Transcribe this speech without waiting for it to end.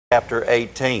Chapter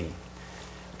 18.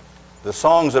 The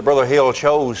songs that Brother Hill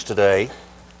chose today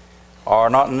are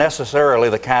not necessarily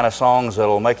the kind of songs that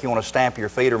will make you want to stamp your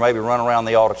feet or maybe run around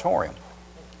the auditorium.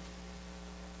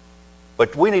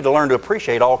 But we need to learn to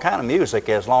appreciate all kind of music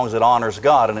as long as it honors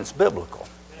God and it's biblical.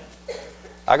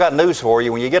 I got news for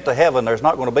you. When you get to heaven, there's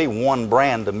not going to be one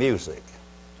brand of music.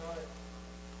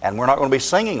 And we're not going to be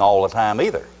singing all the time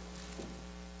either.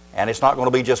 And it's not going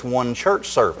to be just one church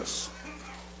service.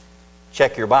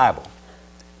 Check your Bible.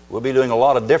 We'll be doing a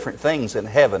lot of different things in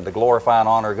heaven to glorify and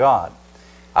honor God.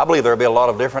 I believe there will be a lot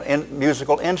of different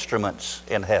musical instruments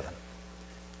in heaven.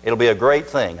 It'll be a great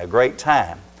thing, a great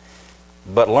time.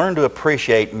 But learn to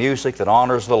appreciate music that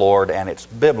honors the Lord and it's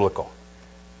biblical.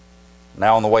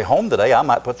 Now on the way home today, I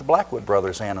might put the Blackwood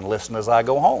Brothers in and listen as I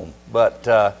go home. But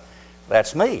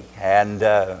that's me. And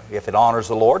if it honors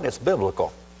the Lord, it's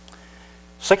biblical.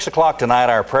 6 o'clock tonight,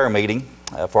 our prayer meeting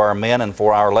for our men and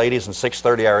for our ladies, and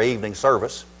 6:30 our evening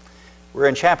service. We're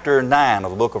in chapter 9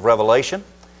 of the book of Revelation,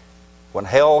 when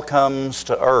hell comes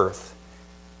to earth.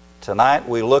 Tonight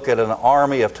we look at an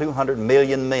army of 200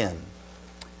 million men,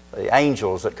 the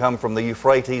angels that come from the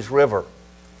Euphrates River,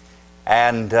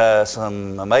 and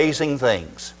some amazing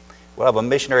things. We'll have a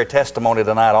missionary testimony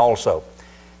tonight also.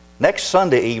 Next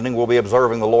Sunday evening we'll be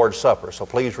observing the Lord's Supper, so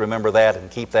please remember that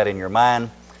and keep that in your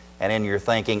mind and in your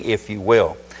thinking, if you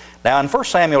will. Now in 1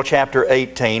 Samuel chapter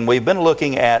 18, we've been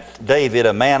looking at David,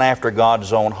 a man after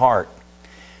God's own heart.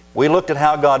 We looked at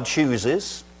how God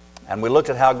chooses, and we looked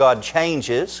at how God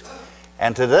changes,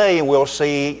 and today we'll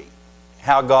see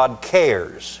how God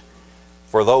cares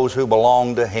for those who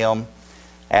belong to Him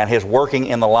and His working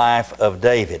in the life of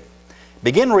David.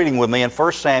 Begin reading with me in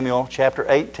 1 Samuel chapter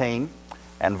 18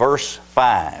 and verse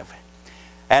 5.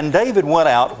 And David went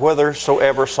out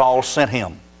whithersoever Saul sent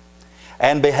him,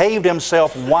 and behaved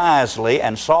himself wisely,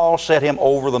 and Saul set him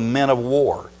over the men of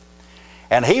war.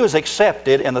 And he was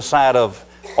accepted in the sight of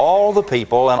all the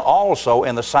people, and also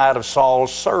in the sight of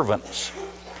Saul's servants.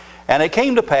 And it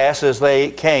came to pass, as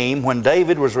they came, when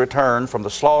David was returned from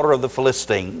the slaughter of the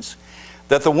Philistines,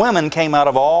 that the women came out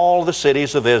of all the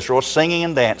cities of Israel, singing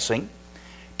and dancing,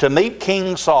 to meet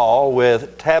King Saul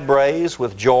with tabrets,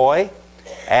 with joy,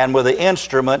 and with the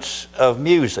instruments of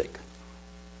music.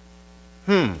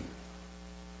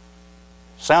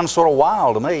 Sounds sort of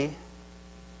wild to me.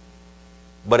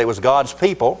 But it was God's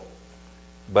people.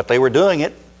 But they were doing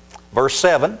it. Verse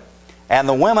 7, and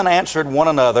the women answered one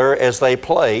another as they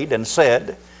played, and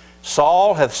said,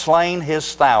 Saul hath slain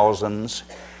his thousands,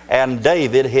 and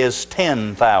David his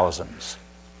 10,000s.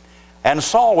 And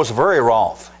Saul was very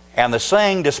wroth, and the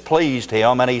saying displeased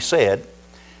him, and he said,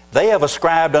 They have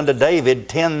ascribed unto David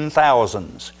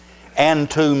 10,000s,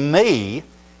 and to me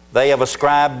they have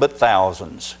ascribed but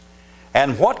thousands.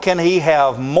 And what can he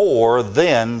have more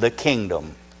than the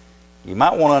kingdom? You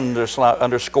might want to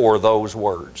underscore those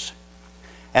words.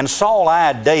 And Saul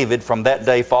eyed David from that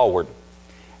day forward.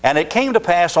 And it came to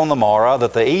pass on the morrow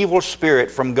that the evil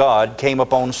spirit from God came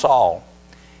upon Saul.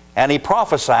 And he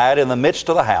prophesied in the midst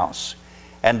of the house.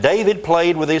 And David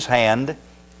played with his hand,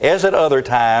 as at other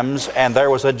times, and there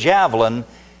was a javelin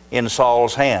in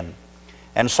Saul's hand.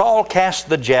 And Saul cast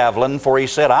the javelin, for he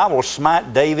said, I will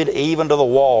smite David even to the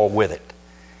wall with it.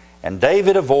 And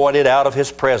David avoided out of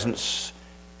his presence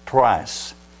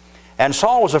twice. And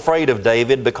Saul was afraid of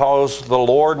David, because the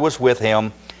Lord was with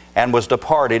him, and was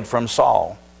departed from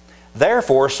Saul.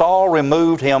 Therefore Saul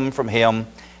removed him from him,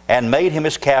 and made him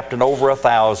his captain over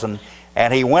 1,000.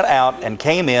 And he went out and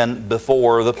came in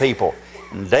before the people.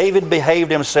 And David behaved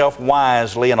himself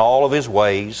wisely in all of his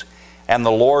ways, and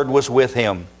the Lord was with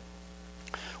him.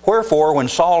 Wherefore, when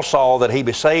Saul saw that he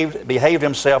behaved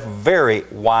himself very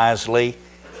wisely,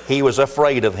 he was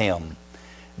afraid of him.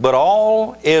 But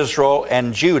all Israel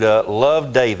and Judah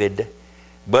loved David,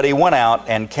 but he went out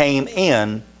and came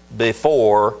in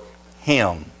before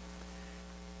him.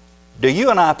 Do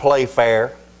you and I play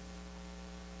fair?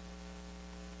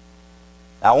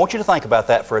 Now, I want you to think about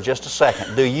that for just a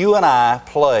second. Do you and I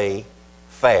play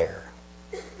fair?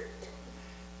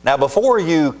 Now, before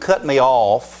you cut me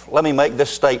off, let me make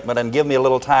this statement and give me a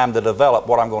little time to develop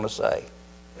what I'm going to say.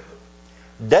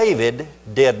 David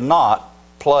did not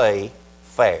play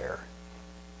fair,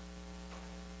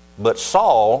 but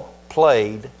Saul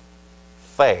played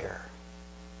fair.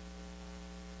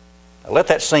 Now, let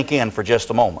that sink in for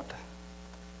just a moment.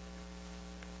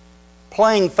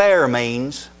 Playing fair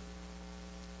means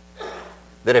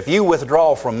that if you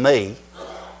withdraw from me,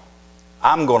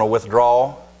 I'm going to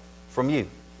withdraw from you.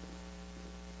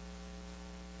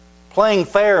 Playing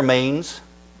fair means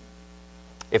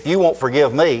if you won't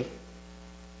forgive me,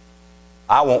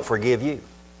 I won't forgive you.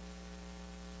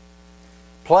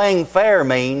 Playing fair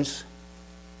means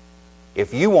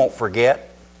if you won't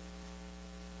forget,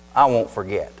 I won't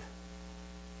forget.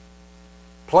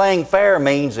 Playing fair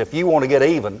means if you want to get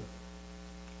even,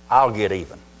 I'll get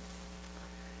even.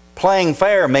 Playing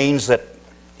fair means that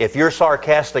if you're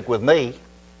sarcastic with me,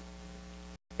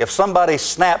 if somebody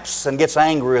snaps and gets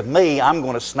angry with me, I'm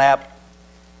going to snap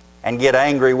and get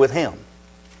angry with him.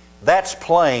 That's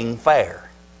playing fair.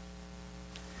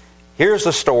 Here's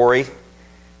the story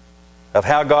of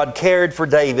how God cared for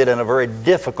David in a very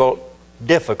difficult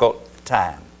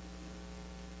time.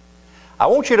 I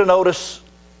want you to notice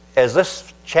as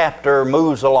this chapter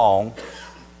moves along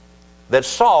that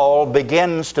Saul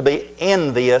begins to be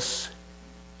envious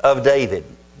of David.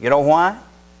 You know why?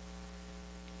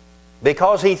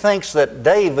 Because he thinks that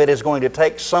David is going to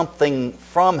take something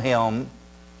from him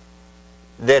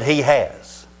that he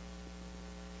has.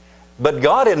 But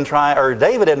David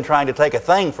isn't trying to take a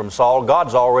thing from Saul.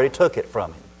 God's already took it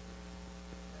from him.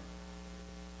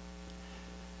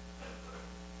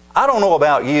 I don't know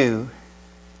about you,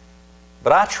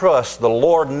 but I trust the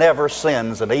Lord never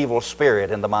sends an evil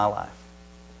spirit into my life.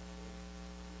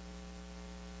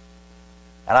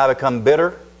 And I become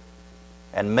bitter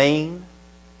and mean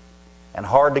and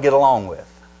hard to get along with.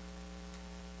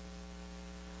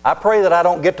 I pray that I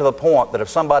don't get to the point that if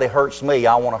somebody hurts me,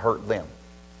 I want to hurt them.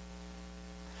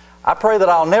 I pray that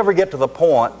I'll never get to the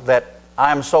point that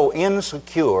I'm so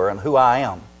insecure in who I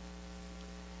am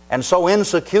and so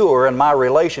insecure in my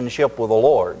relationship with the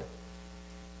Lord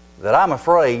that I'm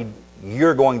afraid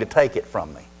you're going to take it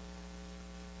from me.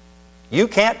 You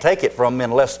can't take it from me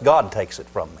unless God takes it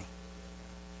from me,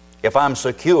 if I'm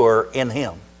secure in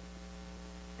Him.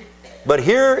 But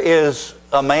here is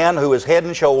a man who is head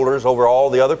and shoulders over all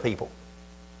the other people.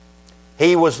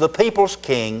 He was the people's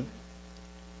king,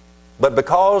 but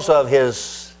because of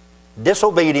his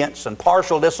disobedience and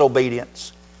partial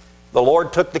disobedience, the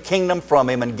Lord took the kingdom from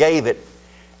him and gave it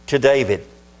to David.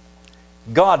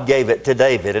 God gave it to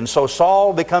David. And so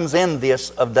Saul becomes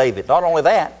envious of David. Not only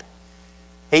that,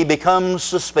 he becomes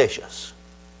suspicious.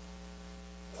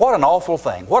 What an awful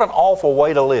thing. What an awful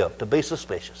way to live, to be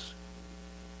suspicious.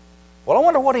 Well, I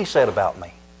wonder what he said about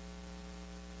me.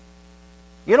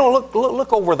 You know,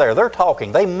 look over there. They're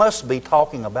talking. They must be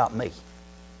talking about me.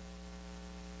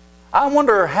 I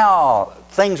wonder how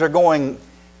things are going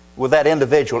with that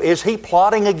individual. Is he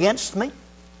plotting against me?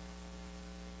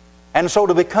 And so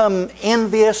to become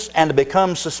envious and to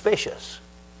become suspicious.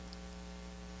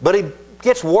 But it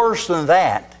gets worse than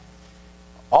that.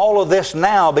 All of this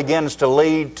now begins to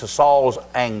lead to Saul's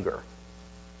anger.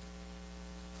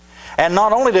 And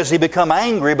not only does he become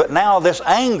angry, but now this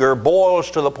anger boils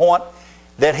to the point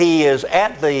that he is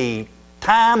at the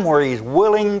time where he's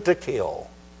willing to kill.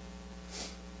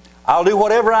 I'll do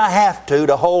whatever I have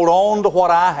to hold on to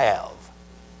what I have.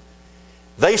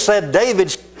 They said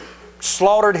David's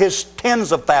slaughtered his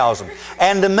tens of thousands,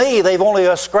 and to me they've only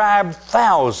ascribed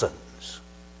thousands.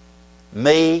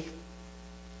 Me.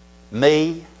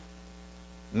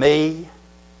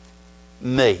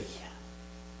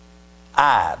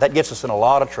 That gets us in a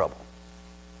lot of trouble.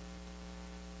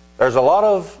 There's a lot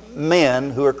of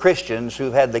men who are Christians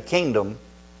who've had the kingdom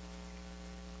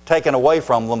taken away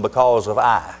from them because of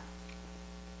I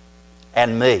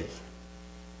and me.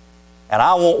 And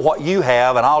I want what you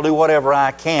have, and I'll do whatever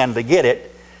I can to get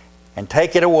it and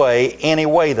take it away any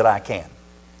way that I can.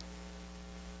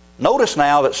 Notice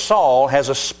now that Saul has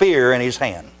a spear in his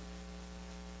hand.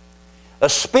 A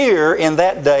spear in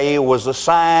that day was a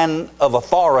sign of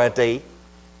authority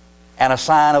and a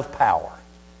sign of power.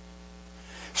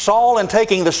 Saul, in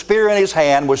taking the spear in his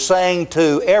hand, was saying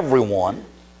to everyone,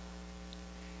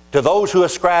 to those who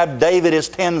ascribed David his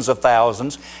tens of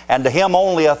thousands, and to him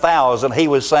only 1,000, he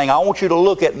was saying, I want you to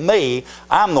look at me,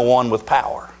 I'm the one with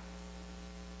power.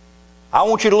 I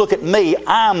want you to look at me,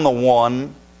 I'm the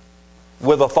one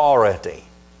with authority.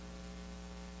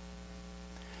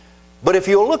 But if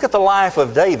you look at the life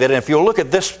of David, and if you look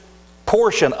at this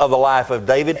portion of the life of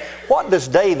David, what does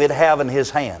David have in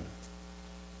his hand?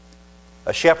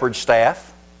 A shepherd's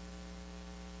staff,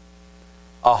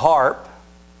 a harp,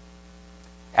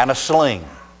 and a sling.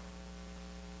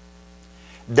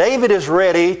 David is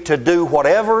ready to do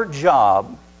whatever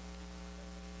job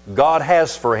God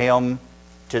has for him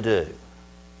to do.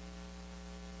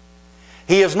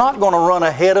 He is not going to run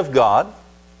ahead of God.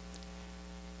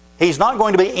 He's not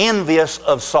going to be envious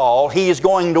of Saul. He is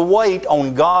going to wait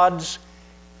on God's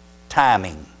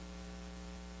timing.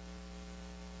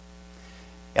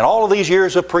 In all of these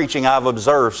years of preaching, I've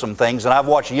observed some things, and I've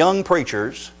watched young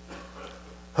preachers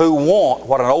who want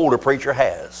what an older preacher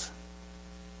has.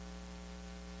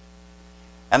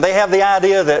 And they have the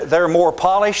idea that they're more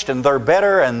polished and they're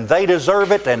better and they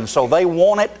deserve it, and so they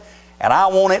want it and I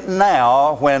want it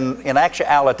now, when in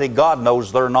actuality God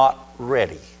knows they're not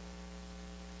ready.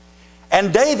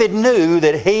 And David knew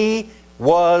that he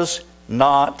was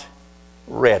not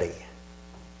ready.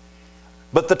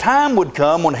 But the time would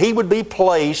come when he would be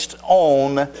placed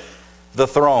on the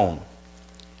throne.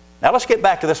 Now let's get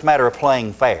back to this matter of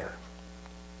playing fair.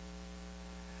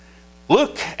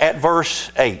 Look at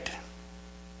verse 8.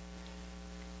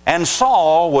 And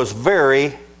Saul was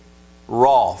very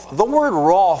wroth. The word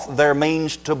wroth there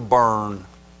means to burn.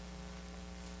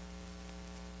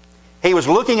 He was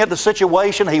looking at the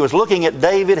situation. He was looking at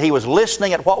David. He was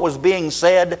listening at what was being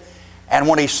said. And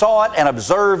when he saw it and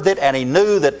observed it and he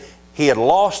knew that he had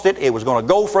lost it, it was going to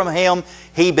go from him,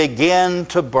 he began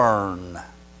to burn.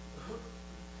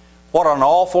 What an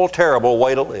awful, terrible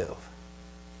way to live.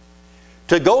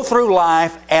 To go through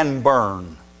life and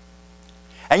burn.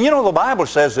 And you know, the Bible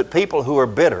says that people who are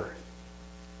bitter,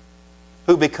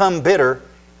 who become bitter,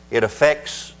 it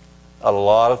affects a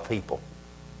lot of people.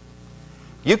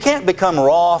 You can't become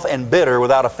wroth and bitter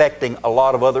without affecting a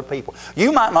lot of other people.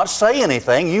 You might not say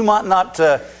anything, you might not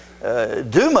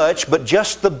do much, but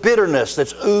just the bitterness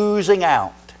that's oozing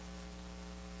out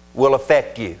will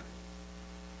affect you.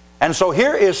 And so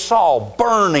here is Saul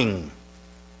burning.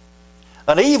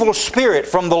 An evil spirit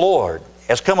from the Lord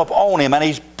has come upon him and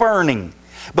he's burning.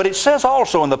 But it says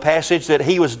also in the passage that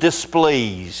he was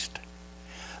displeased.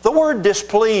 The word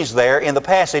displeased there in the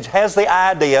passage has the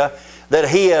idea that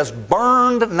he has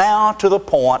burned now to the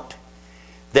point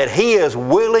that he is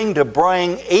willing to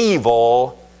bring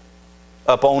evil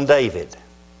upon David.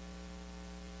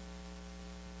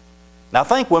 Now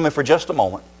think with me for just a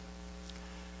moment.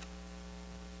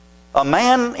 A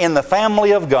man in the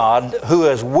family of God who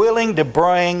is willing to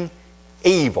bring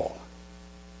evil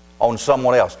on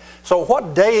someone else. So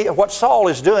what Saul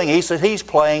is doing, he says he's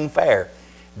playing fair.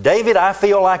 David, I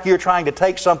feel like you're trying to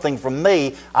take something from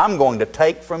me. I'm going to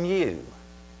take from you.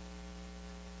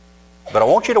 But I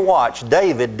want you to watch,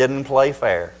 David didn't play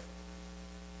fair.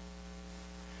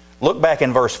 Look back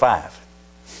in verse 5.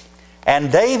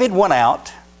 And David went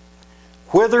out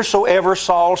whithersoever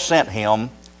Saul sent him,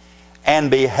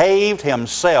 and behaved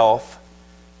himself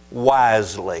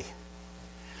wisely.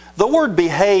 The word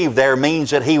behave there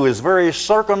means that he was very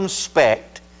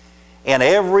circumspect in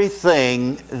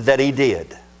everything that he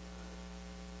did.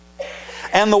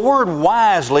 And the word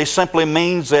wisely simply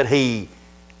means that he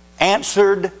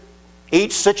answered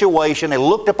each situation, he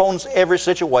looked upon every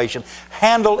situation,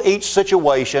 handled each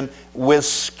situation with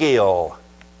skill.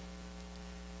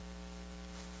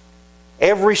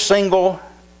 Every single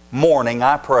morning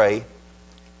I pray,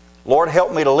 Lord,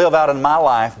 help me to live out in my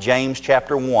life James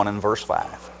chapter 1 and verse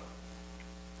 5.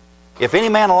 If any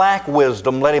man lack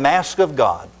wisdom, let him ask of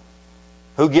God,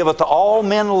 who giveth to all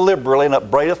men liberally and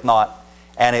upbraideth not,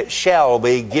 and it shall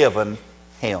be given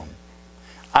him.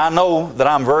 I know that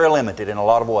I'm very limited in a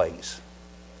lot of ways.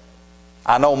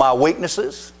 I know my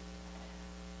weaknesses.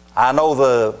 I know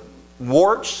the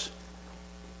warts.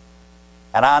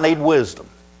 And I need wisdom.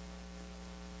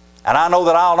 And I know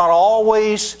that I'll not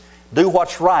always do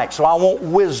what's right, so I want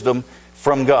wisdom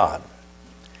from God.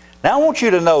 Now I want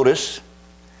you to notice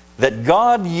that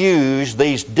God used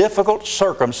these difficult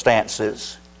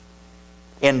circumstances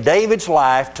in David's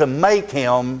life to make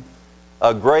him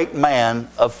a great man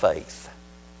of faith.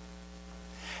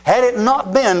 Had it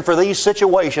not been for these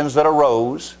situations that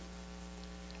arose,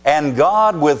 and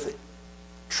God with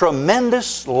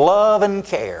tremendous love and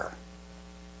care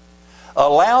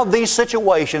allowed these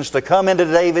situations to come into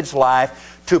David's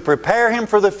life to prepare him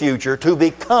for the future, to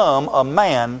become a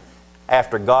man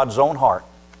after God's own heart.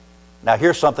 Now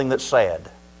here's something that's sad.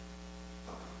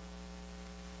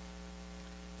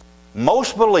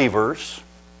 Most believers,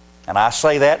 and I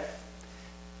say that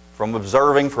from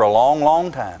observing for a long,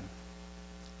 long time,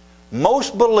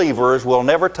 most believers will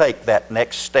never take that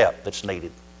next step that's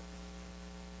needed.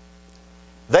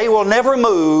 They will never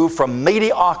move from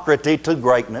mediocrity to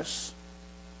greatness.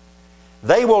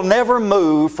 They will never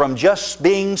move from just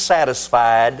being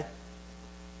satisfied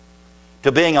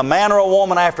to being a man or a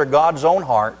woman after God's own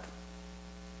heart.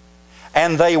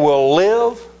 And they will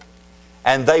live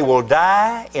and they will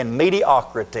die in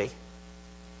mediocrity,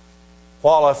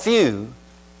 while a few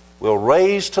will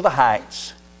raise to the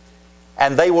heights,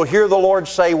 and they will hear the Lord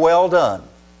say, "Well done,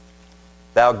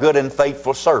 thou good and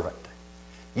faithful servant.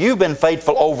 You've been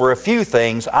faithful over a few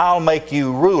things. I'll make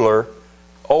you ruler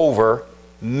over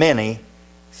many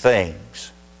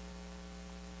things."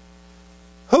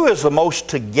 Who is the most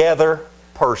together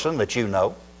person that you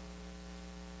know?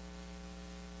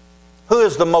 Who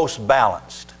is the most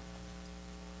balanced?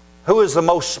 Who is the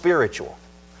most spiritual?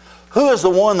 Who is the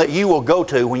one that you will go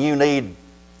to when you need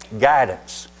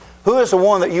guidance? Who is the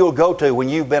one that you will go to when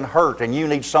you've been hurt and you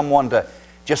need someone to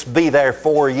just be there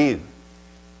for you?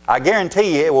 I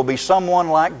guarantee you it will be someone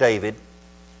like David,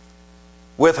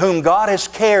 with whom God has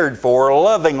cared for,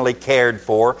 lovingly cared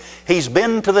for. He's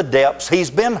been to the depths. He's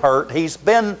been hurt. He's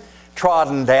been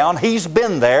trodden down. He's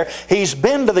been there. He's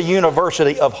been to the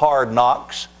University of Hard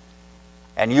Knocks.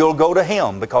 And you'll go to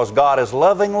him because God has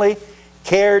lovingly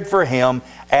cared for him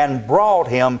and brought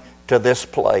him to this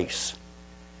place.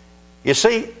 You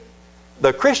see,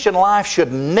 the Christian life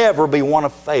should never be one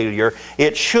of failure.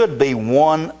 It should be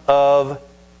one of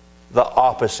the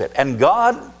opposite. And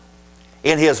God,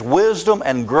 in His wisdom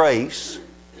and grace,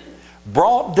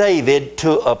 brought David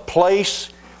to a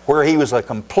place where he was a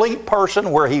complete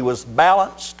person, where he was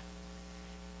balanced,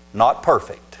 not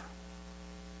perfect.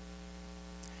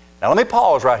 Now let me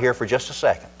pause right here for just a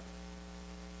second.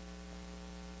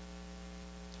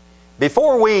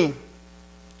 Before we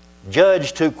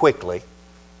judge too quickly,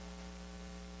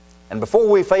 and before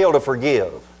we fail to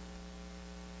forgive,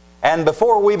 and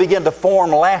before we begin to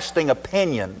form lasting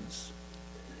opinions,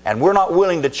 and we're not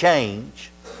willing to change,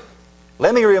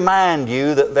 let me remind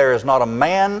you that there is not a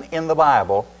man in the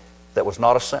Bible that was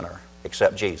not a sinner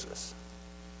except Jesus.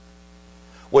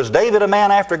 Was David a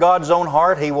man after God's own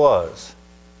heart? He was.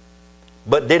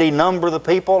 But did he number the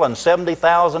people and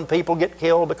 70,000 people get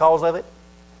killed because of it?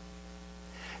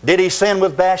 Did he sin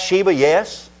with Bathsheba?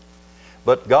 Yes.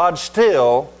 But God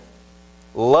still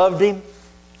loved him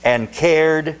and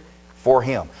cared for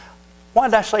him. Why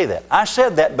did I say that? I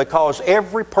said that because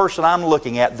every person I'm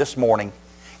looking at this morning,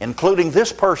 including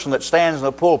this person that stands in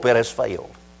the pulpit, has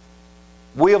failed.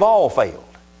 We have all failed.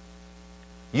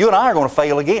 You and I are going to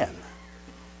fail again.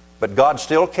 But God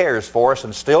still cares for us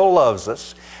and still loves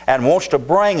us and wants to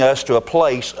bring us to a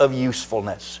place of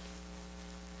usefulness.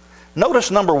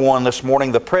 Notice number one this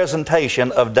morning, the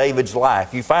presentation of David's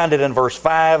life. You find it in verse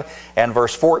 5 and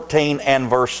verse 14 and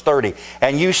verse 30.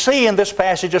 And you see in this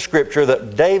passage of Scripture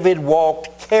that David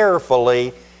walked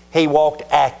carefully, he walked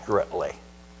accurately.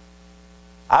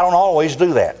 I don't always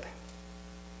do that.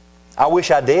 I wish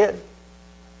I did,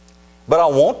 but I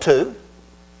want to.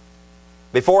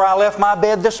 Before I left my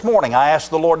bed this morning, I asked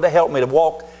the Lord to help me to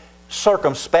walk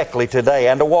circumspectly today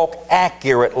and to walk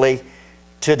accurately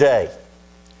today.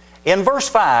 In verse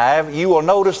 5, you will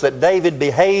notice that David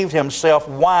behaved himself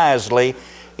wisely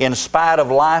in spite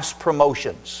of life's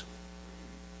promotions.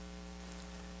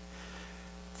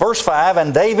 Verse 5,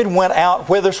 and David went out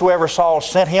whithersoever Saul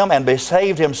sent him and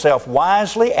behaved himself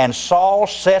wisely, and Saul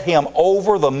set him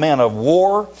over the men of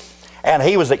war, and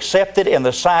he was accepted in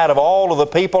the sight of all of the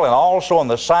people and also in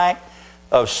the sight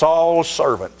of Saul's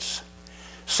servants.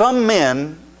 Some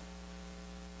men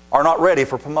are not ready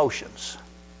for promotions.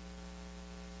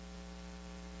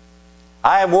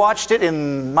 I have watched it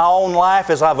in my own life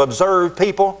as I've observed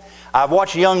people. I've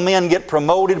watched young men get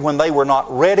promoted when they were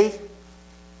not ready,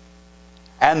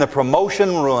 and the promotion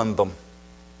ruined them.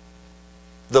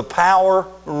 The power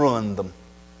ruined them.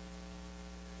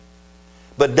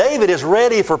 But David is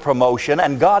ready for promotion,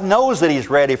 and God knows that he's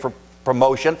ready for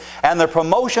promotion, and the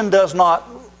promotion does not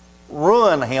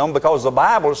ruin him because the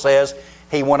Bible says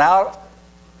he went out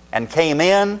and came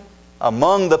in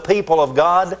among the people of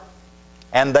God,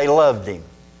 and they loved him.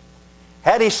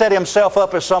 Had he set himself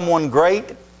up as someone great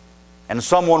and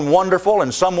someone wonderful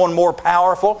and someone more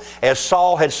powerful, as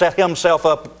Saul had set himself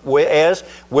up as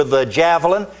with the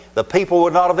javelin, the people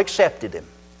would not have accepted him.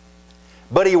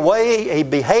 But he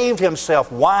behaved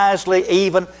himself wisely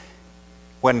even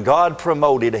when God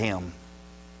promoted him.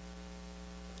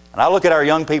 And I look at our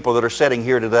young people that are sitting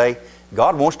here today.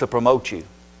 God wants to promote you.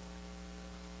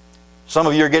 Some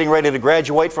of you are getting ready to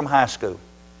graduate from high school.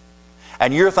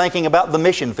 And you're thinking about the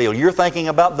mission field. You're thinking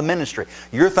about the ministry.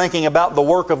 You're thinking about the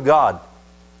work of God.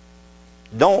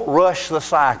 Don't rush the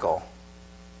cycle.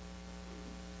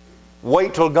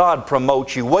 Wait till God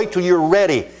promotes you. Wait till you're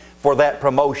ready for that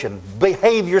promotion.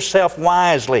 Behave yourself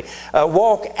wisely.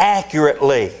 Walk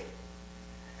accurately.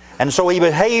 And so he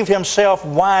behaved himself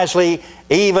wisely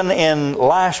even in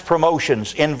life's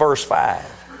promotions in verse 5.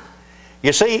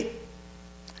 You see,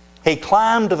 he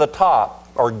climbed to the top,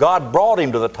 or God brought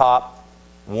him to the top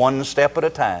one step at a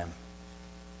time.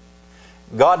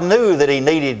 God knew that he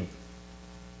needed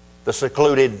the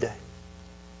secluded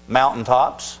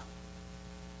mountaintops,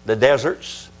 the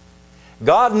deserts.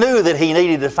 God knew that he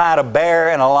needed to fight a bear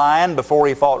and a lion before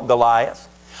he fought Goliath.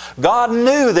 God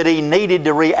knew that he needed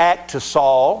to react to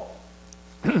Saul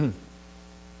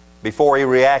before he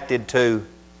reacted to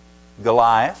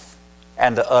Goliath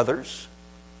and to others.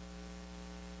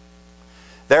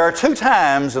 There are two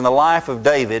times in the life of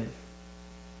David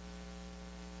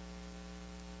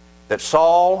that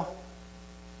Saul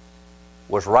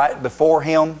was right before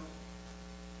him,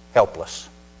 helpless.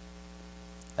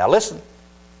 Now listen.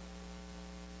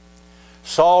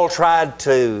 Saul tried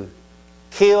to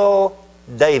kill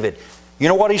David. You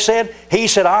know what he said? He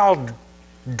said, I'll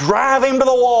drive him to the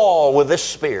wall with this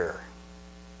spear.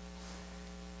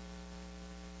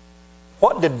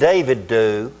 What did David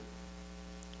do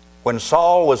when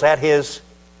Saul was at his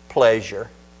pleasure?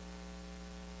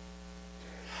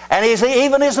 And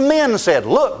even his men said,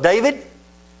 look, David,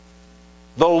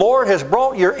 the Lord has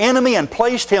brought your enemy and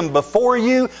placed him before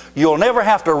you. You'll never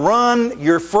have to run.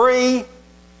 You're free.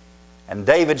 And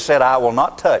David said, I will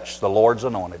not touch the Lord's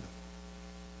anointed.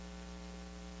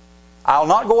 I'll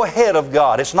not go ahead of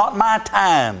God. It's not my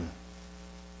time.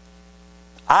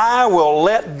 I will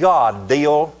let God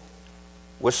deal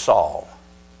with Saul.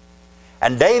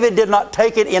 And David did not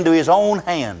take it into his own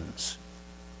hands.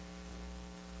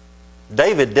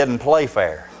 David didn't play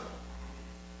fair.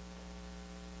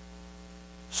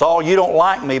 Saul, you don't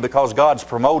like me because God's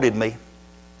promoted me.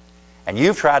 And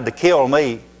you've tried to kill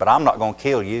me, but I'm not going to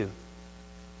kill you.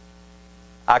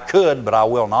 I could, but I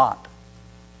will not.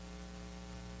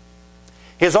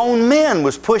 His own men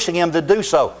was pushing him to do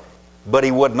so, but he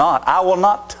would not. I will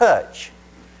not touch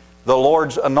the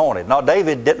Lord's anointed. No,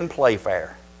 David didn't play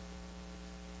fair.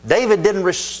 David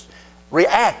didn't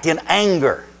react in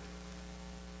anger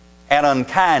and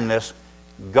unkindness.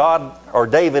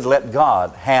 David let God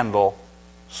handle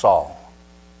Saul.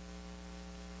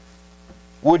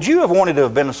 Would you have wanted to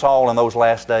have been Saul in those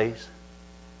last days?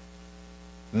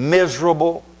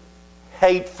 Miserable,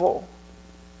 hateful,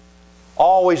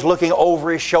 always looking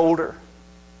over his shoulder.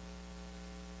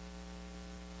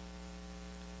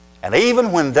 And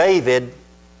even when David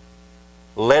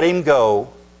let him go,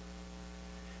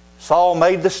 Saul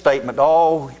made the statement,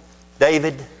 oh,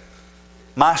 David,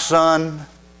 my son.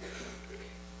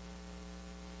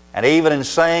 And even in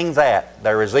saying that,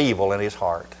 there is evil in his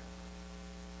heart.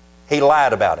 He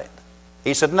lied about it.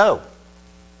 He said no.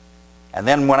 And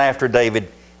then went after David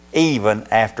even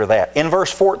after that. In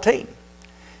verse 14,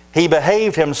 he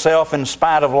behaved himself in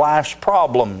spite of life's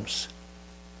problems.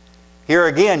 Here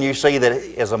again you see that he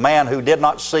is a man who did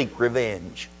not seek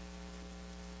revenge.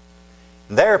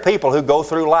 There are people who go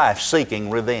through life seeking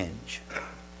revenge.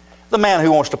 The man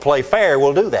who wants to play fair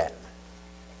will do that.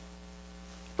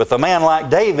 But the man like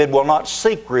David will not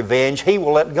seek revenge. He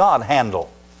will let God handle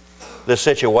the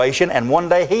situation, and one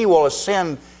day he will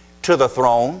ascend to the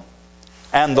throne,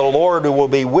 and the Lord will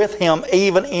be with him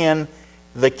even in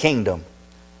the kingdom.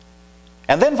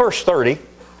 And then verse 30,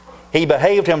 he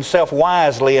behaved himself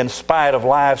wisely in spite of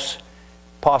life's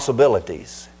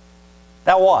possibilities.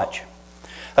 Now watch.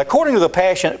 According to the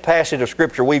passage of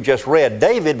Scripture we've just read,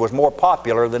 David was more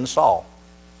popular than Saul.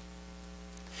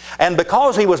 And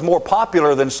because he was more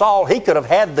popular than Saul, he could have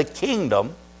had the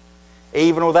kingdom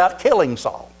even without killing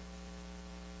Saul.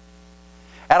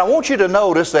 And I want you to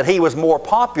notice that he was more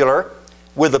popular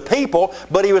with the people,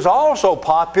 but he was also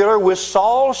popular with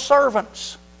Saul's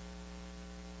servants.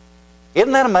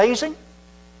 Isn't that amazing?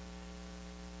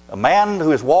 A man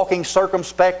who is walking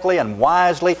circumspectly and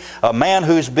wisely, a man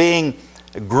who's being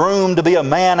groomed to be a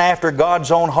man after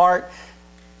God's own heart,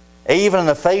 even in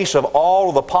the face of all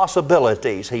of the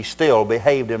possibilities, he still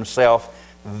behaved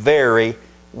himself very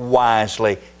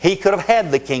wisely. He could have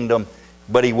had the kingdom,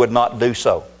 but he would not do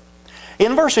so.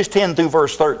 In verses 10 through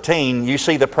verse 13, you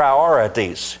see the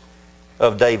priorities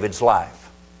of David's life.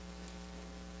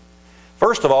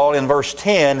 First of all, in verse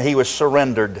 10, he was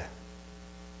surrendered.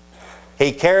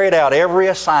 He carried out every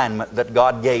assignment that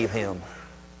God gave him.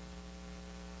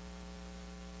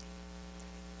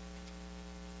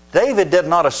 David did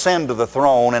not ascend to the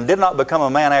throne and did not become a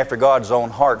man after God's own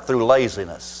heart through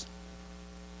laziness.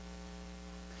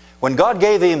 When God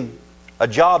gave him a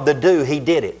job to do, he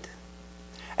did it.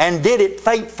 And did it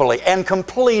faithfully and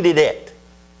completed it.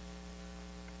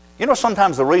 You know,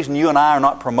 sometimes the reason you and I are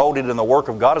not promoted in the work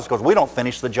of God is because we don't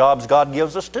finish the jobs God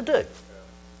gives us to do.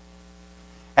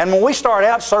 And when we start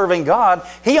out serving God,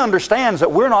 He understands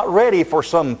that we're not ready for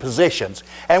some positions.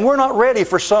 And we're not ready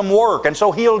for some work. And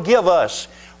so He'll give us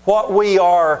what we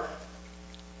are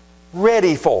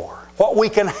ready for, what we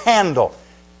can handle.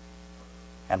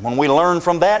 And when we learn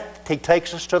from that, He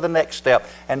takes us to the next step,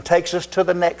 and takes us to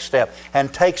the next step,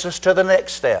 and takes us to the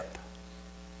next step.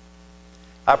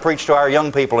 I preached to our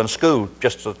young people in school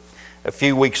just a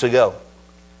few weeks ago.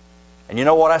 And you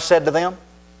know what I said to them?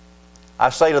 I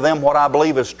say to them what I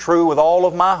believe is true with all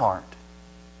of my heart.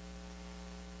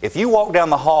 If you walk down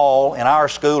the hall in our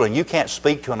school and you can't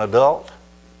speak to an adult,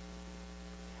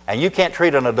 and you can't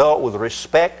treat an adult with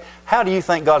respect, how do you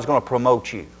think God's going to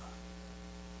promote you?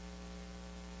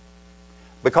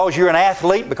 Because you're an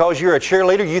athlete, because you're a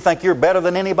cheerleader, you think you're better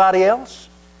than anybody else?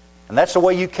 And that's the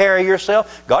way you carry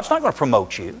yourself? God's not going to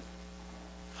promote you.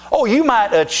 Oh, you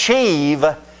might achieve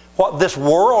what this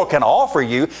world can offer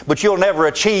you, but you'll never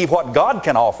achieve what God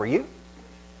can offer you.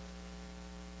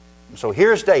 So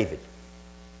here's David,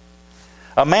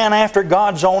 a man after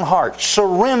God's own heart,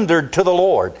 surrendered to the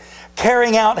Lord,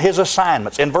 carrying out his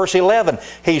assignments. In verse 11,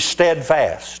 he's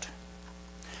steadfast.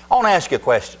 I want to ask you a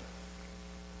question.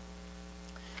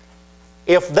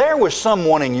 If there was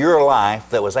someone in your life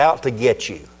that was out to get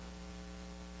you,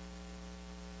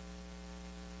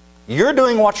 you're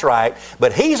doing what's right,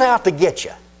 but he's out to get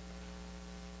you,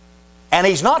 and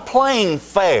he's not playing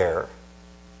fair,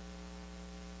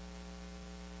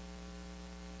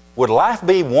 would life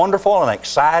be wonderful and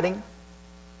exciting?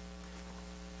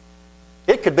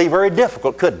 It could be very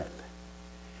difficult, couldn't it?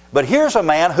 But here's a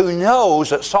man who knows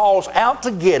that Saul's out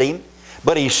to get him,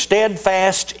 but he's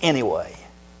steadfast anyway.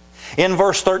 In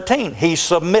verse 13, he's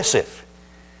submissive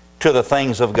to the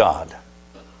things of God.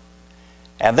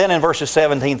 And then in verses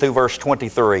 17 through verse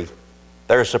 23,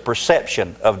 there's a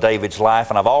perception of David's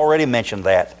life, and I've already mentioned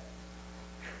that.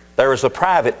 There is a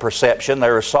private perception.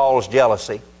 There is Saul's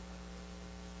jealousy.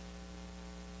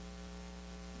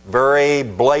 Very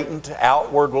blatant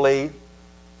outwardly,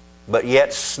 but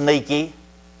yet sneaky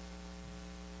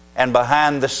and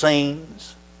behind the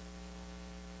scenes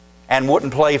and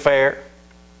wouldn't play fair.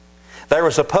 There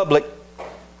was a public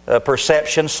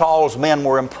perception. Saul's men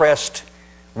were impressed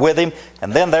with him.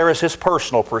 And then there is his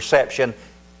personal perception.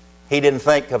 He didn't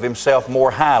think of himself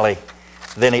more highly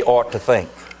than he ought to think.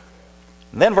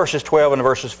 And then verses 12 and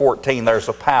verses 14, there's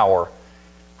the power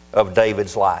of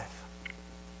David's life.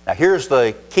 Now here's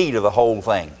the key to the whole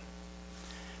thing.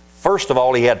 First of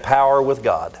all, he had power with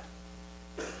God.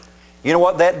 You know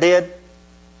what that did?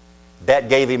 That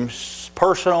gave him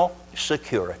personal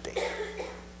security.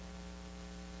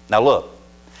 Now look,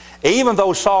 even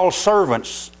though Saul's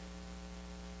servants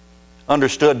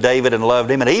understood David and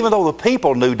loved him, and even though the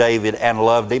people knew David and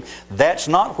loved him, that's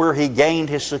not where he gained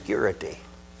his security.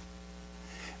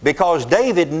 Because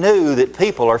David knew that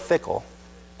people are fickle.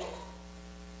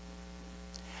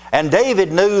 And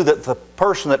David knew that the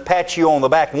person that pats you on the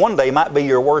back one day might be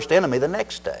your worst enemy the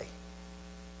next day.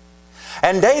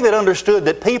 And David understood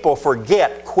that people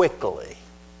forget quickly.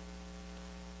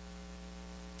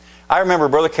 I remember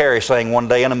Brother Carey saying one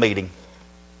day in a meeting,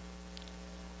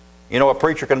 you know, a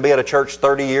preacher can be at a church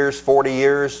 30 years, 40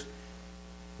 years,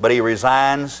 but he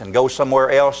resigns and goes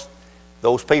somewhere else.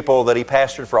 Those people that he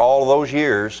pastored for all of those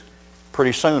years,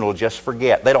 pretty soon will just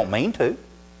forget. They don't mean to.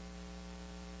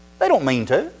 They don't mean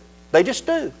to. They just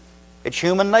do. It's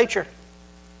human nature.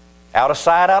 Out of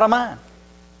sight, out of mind.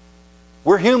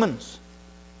 We're humans.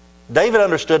 David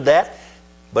understood that,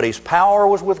 but his power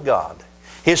was with God.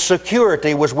 His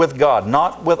security was with God,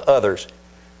 not with others.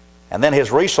 And then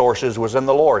his resources was in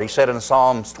the Lord. He said in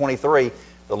Psalms 23,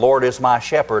 "The Lord is my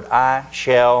shepherd, I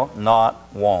shall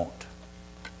not want."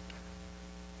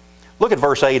 Look at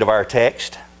verse 8 of our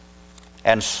text.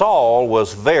 "And Saul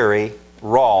was very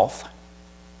wroth,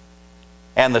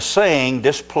 and the saying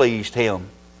displeased him.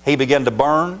 He began to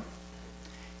burn.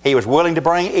 He was willing to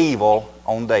bring evil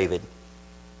on David."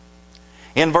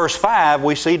 In verse 5,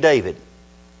 we see David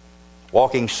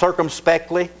walking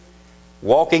circumspectly,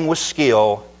 walking with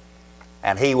skill,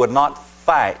 and he would not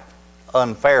fight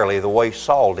unfairly the way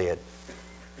Saul did.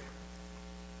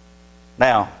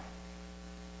 Now,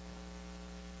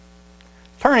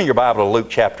 turn in your Bible to Luke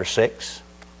chapter 6.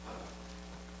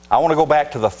 I want to go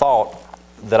back to the thought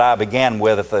that I began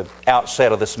with at the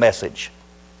outset of this message.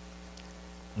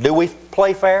 Do we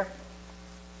play fair?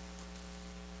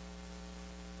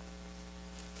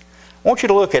 I want you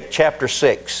to look at chapter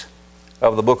 6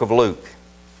 of the book of Luke.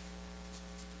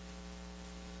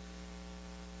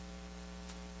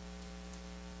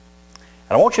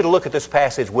 And I want you to look at this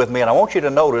passage with me, and I want you to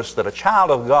notice that a child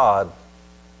of God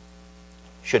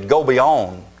should go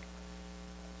beyond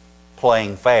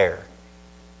playing fair.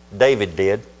 David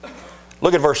did.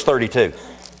 Look at verse 32.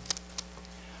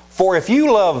 "For if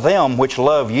you love them which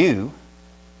love you,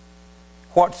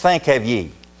 what thank have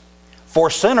ye? For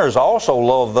sinners also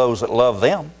love those that love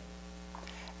them.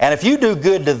 And if you do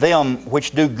good to them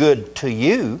which do good to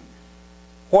you,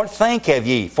 what thank have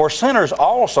ye? For sinners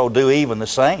also do even the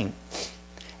same.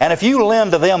 And if you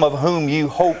lend to them of whom you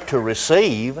hope to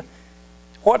receive,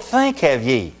 what thank have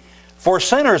ye? For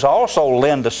sinners also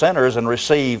lend to sinners and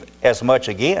receive as much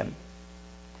again.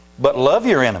 But love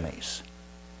your enemies,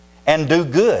 and do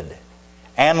good,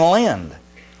 and lend,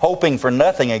 hoping for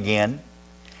nothing again,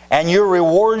 and your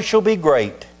reward shall be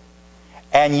great,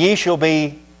 and ye shall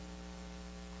be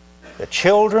the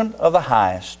children of the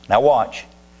highest. Now watch.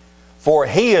 For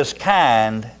He is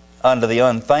kind unto the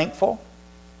unthankful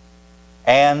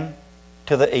and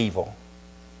to the evil.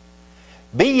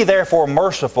 Be ye therefore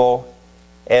merciful,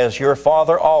 as your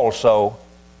Father also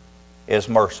is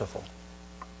merciful.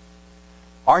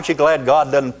 Aren't you glad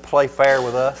God doesn't play fair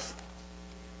with us?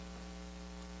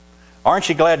 Aren't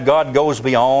you glad God goes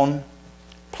beyond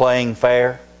playing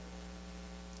fair?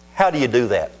 How do you do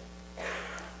that?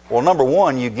 Well, number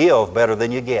one, you give better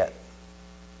than you get.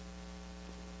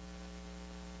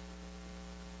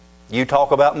 You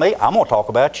talk about me, I'm going to talk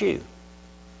about you.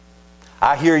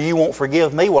 I hear you won't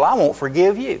forgive me, well, I won't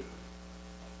forgive you.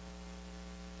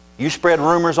 You spread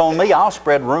rumors on me, I'll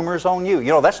spread rumors on you. You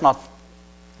know, that's not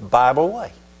the Bible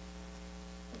way.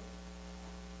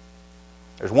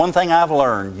 There's one thing I've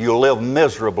learned. You'll live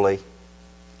miserably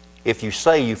if you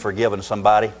say you've forgiven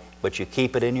somebody, but you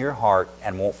keep it in your heart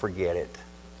and won't forget it.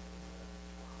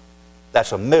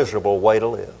 That's a miserable way to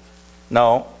live.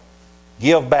 No,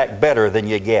 give back better than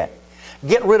you get.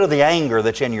 Get rid of the anger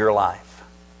that's in your life.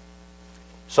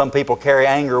 Some people carry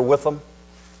anger with them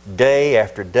day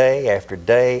after day after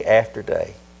day after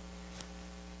day.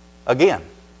 Again,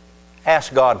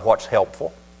 ask God what's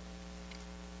helpful.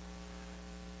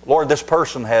 Lord, this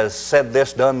person has said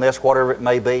this, done this, whatever it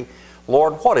may be.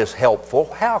 Lord, what is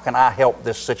helpful? How can I help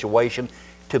this situation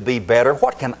to be better?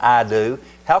 What can I do?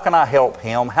 How can I help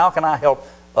him? How can I help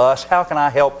us? How can I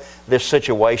help this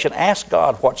situation? Ask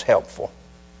God what's helpful.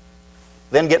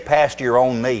 Then get past your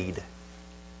own need.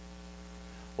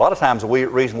 A lot of times the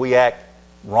reason we act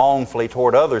wrongfully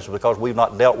toward others is because we've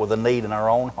not dealt with the need in our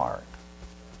own heart.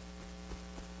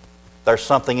 There's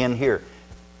something in here.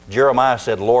 Jeremiah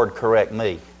said, Lord, correct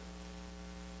me.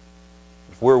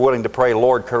 If we're willing to pray,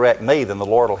 Lord, correct me, then the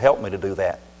Lord will help me to do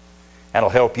that. And He'll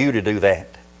help you to do that.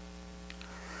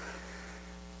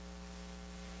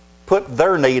 Put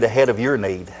their need ahead of your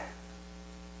need.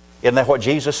 Isn't that what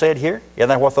Jesus said here? Isn't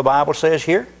that what the Bible says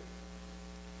here?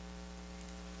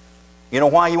 You know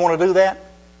why you want to do that?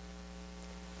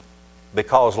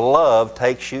 Because love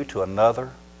takes you to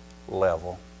another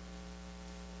level.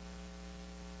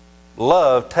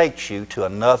 Love takes you to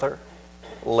another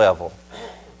level.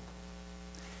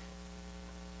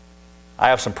 I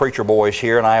have some preacher boys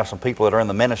here, and I have some people that are in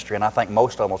the ministry, and I think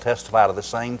most of them will testify to the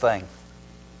same thing.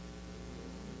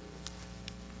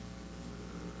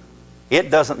 It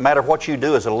doesn't matter what you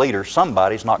do as a leader,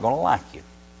 somebody's not going to like you.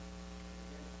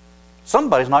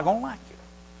 Somebody's not going to like you.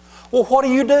 Well, what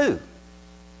do?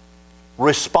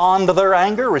 Respond to their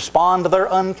anger? Respond to their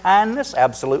unkindness?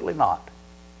 Absolutely not.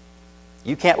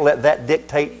 You can't let that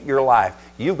dictate your life.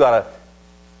 You've got a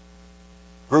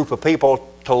group of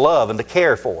people to love and to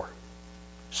care for.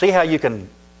 See how you can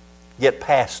get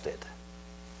past it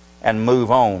and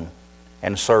move on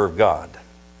and serve God.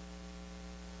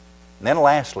 And then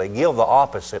lastly, give the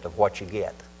opposite of what you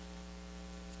get.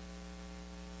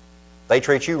 They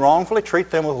treat you wrongfully,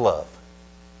 treat them with love.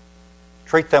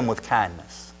 Treat them with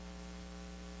kindness.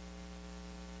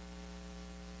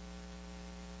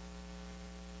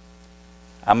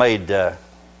 I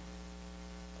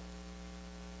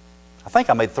think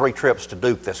I made 3 trips to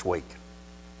Duke this week.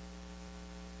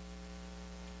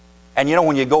 And you know,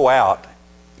 when you go out,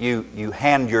 you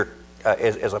hand your,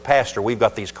 as a pastor, we've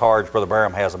got these cards, Brother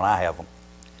Barham has them and I have them.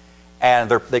 And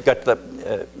they've got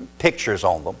the pictures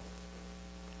on them.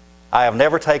 I have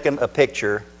never taken a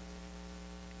picture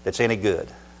that's any good.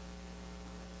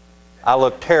 I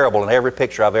look terrible in every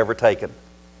picture I've ever taken.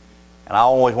 And I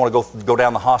always want to go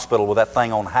down the hospital with that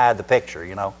thing on, hide the picture,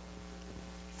 you know,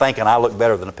 thinking I look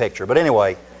better than the picture. But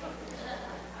anyway,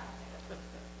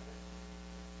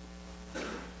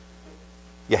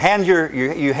 you hand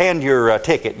your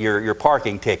ticket, your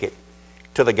parking ticket,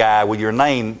 to the guy with your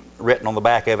name written on the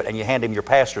back of it, and you hand him your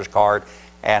pastor's card,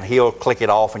 and he'll click it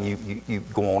off, and you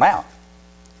go on out.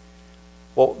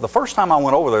 Well, the first time I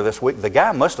went over there this week, the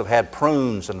guy must have had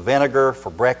prunes and vinegar for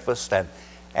breakfast, and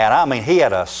I mean, he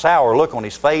had a sour look on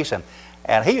his face,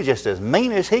 and he was just as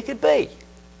mean as he could be.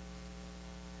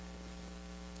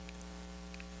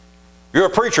 You're a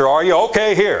preacher, are you?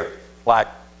 Okay, here. Like,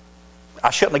 I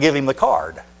shouldn't have given him the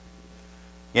card,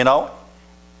 you know.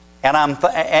 And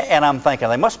I'm thinking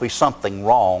there must be something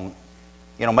wrong,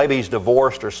 you know. Maybe he's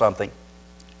divorced or something.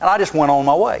 And I just went on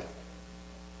my way.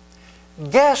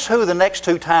 Guess who the next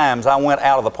 2 times I went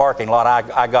out of the parking lot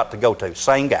I got to go to?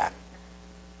 Same guy.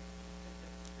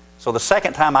 So the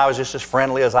second time I was just as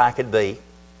friendly as I could be.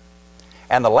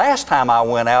 And the last time I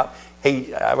went out,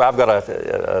 I've got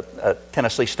a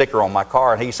Tennessee sticker on my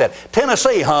car, and he said,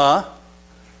 "Tennessee, huh?"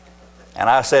 And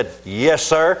I said, yes,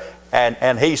 sir.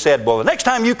 And he said, well, the next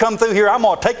time you come through here, I'm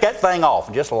going to take that thing off.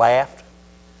 And just laughed.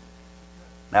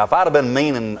 Now, if I'd have been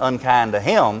mean and unkind to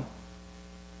him,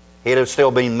 he'd have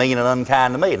still been mean and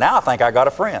unkind to me. Now I think I got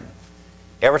a friend.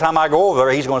 Every time I go over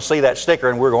there, he's going to see that sticker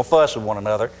and we're going to fuss with one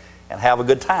another and have a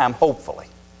good time, hopefully.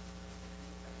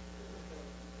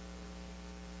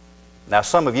 Now,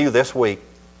 some of you this week,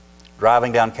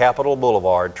 driving down Capitol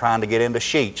Boulevard, trying to get into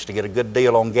Sheetz to get a good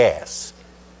deal on gas.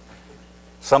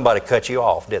 Somebody cut you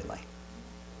off, didn't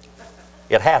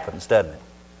they? It happens, doesn't it?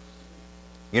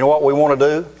 You know what we want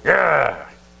to do? Yeah!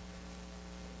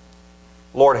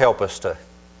 Lord, help us to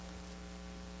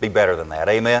be better than that.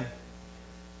 Amen?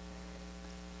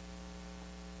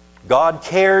 God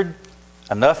cared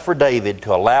enough for David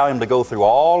to allow him to go through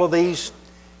all of these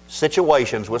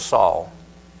situations with Saul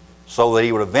so that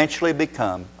he would eventually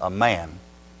become a man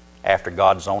after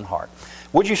God's own heart.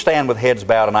 Would you stand with heads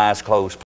bowed and eyes closed?